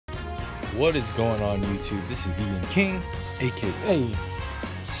What is going on YouTube? This is Ian King, aka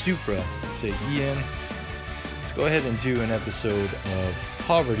SupraSayian. Let's go ahead and do an episode of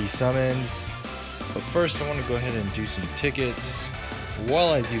Poverty Summons. But first I want to go ahead and do some tickets. While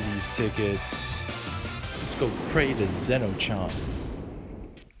I do these tickets, let's go pray to Zeno-Chan.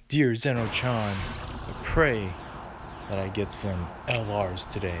 Dear Zeno-Chan, I pray that I get some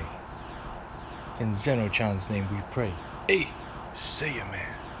LRs today. In Zeno-Chan's name we pray. Asaiyaman.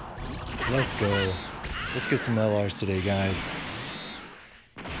 Let's go. Let's get some LRs today, guys.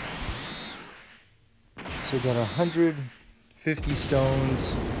 So we got 150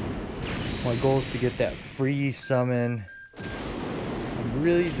 stones. My goal is to get that free summon. I'm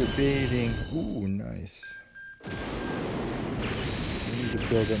really debating. Ooh, nice. I need to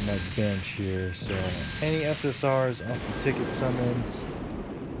build up my bench here. So any SSRs off the ticket summons,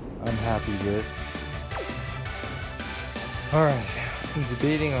 I'm happy with. Alright. I'm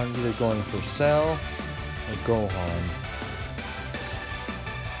debating on either going for Cell or Gohan.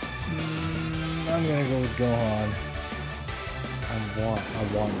 I'm gonna go with Gohan. I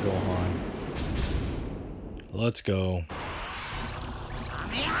want Gohan. Let's go.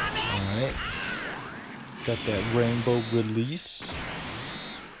 Alright. Got that rainbow release.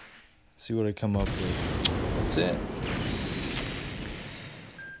 See what I come up with. That's it.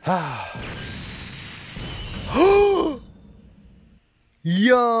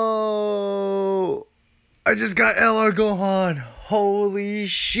 Yo! I just got LR Gohan. Holy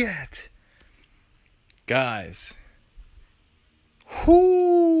shit. Guys.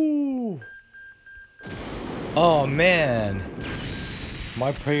 Whoo! Oh man.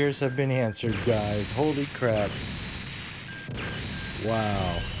 My prayers have been answered, guys. Holy crap.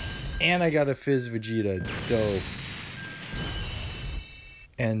 Wow. And I got a Fizz Vegeta. Dope.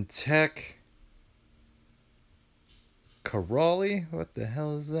 And Tech Karali? What the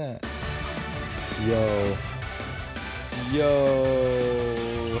hell is that? Yo.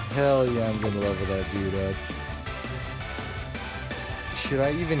 Hell yeah, I'm gonna level that dude up. Should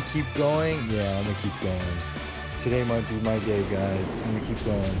I even keep going? Yeah, I'm gonna keep going. Today might be my day, guys. I'm gonna keep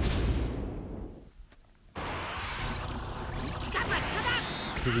going.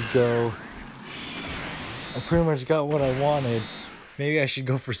 Here we go. I pretty much got what I wanted. Maybe I should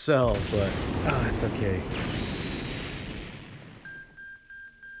go for Cell, but it's okay.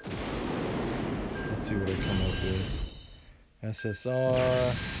 Let's see what I come up with.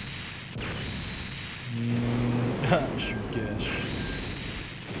 SSR. Shugesh.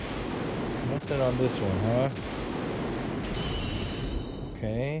 Nothing on this one, huh?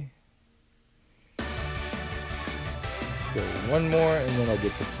 Okay. Let's go one more and then I'll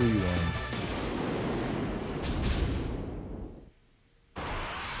get the free one.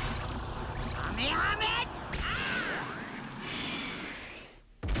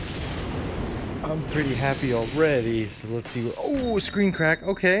 I'm pretty happy already, so let's see what. Oh, screen crack.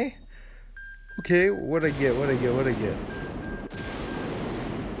 Okay. Okay, what'd I get? What'd I get?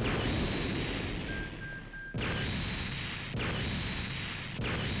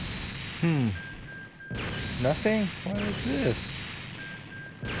 Nothing? What is this?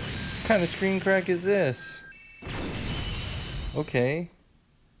 What kind of screen crack is this? Okay.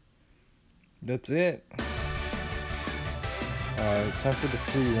 That's it. Alright, time for the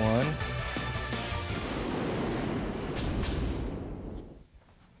free one.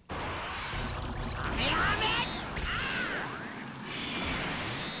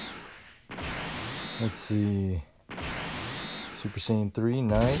 Let's see. Super Saiyan 3,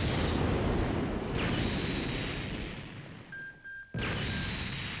 nice.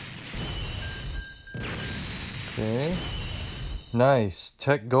 Okay. Nice.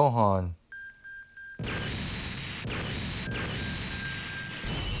 Tech Gohan.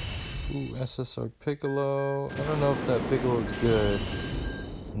 Ooh, SSR Piccolo. I don't know if that Piccolo is good.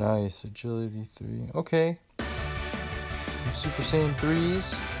 Nice. Agility 3. Okay. Some Super Saiyan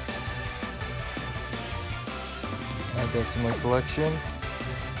 3s. Add that to my collection.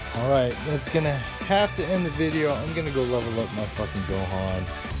 Alright, that's gonna have to end the video. I'm gonna go level up my fucking Gohan.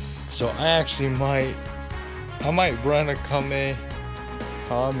 So I actually might run a Kame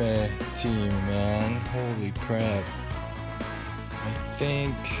team, man. Holy crap. I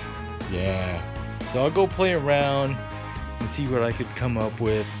think, yeah. So I'll go play around and see what I could come up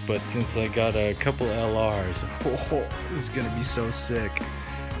with. But since I got a couple LRs, this is gonna be so sick.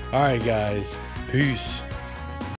 Alright guys, peace.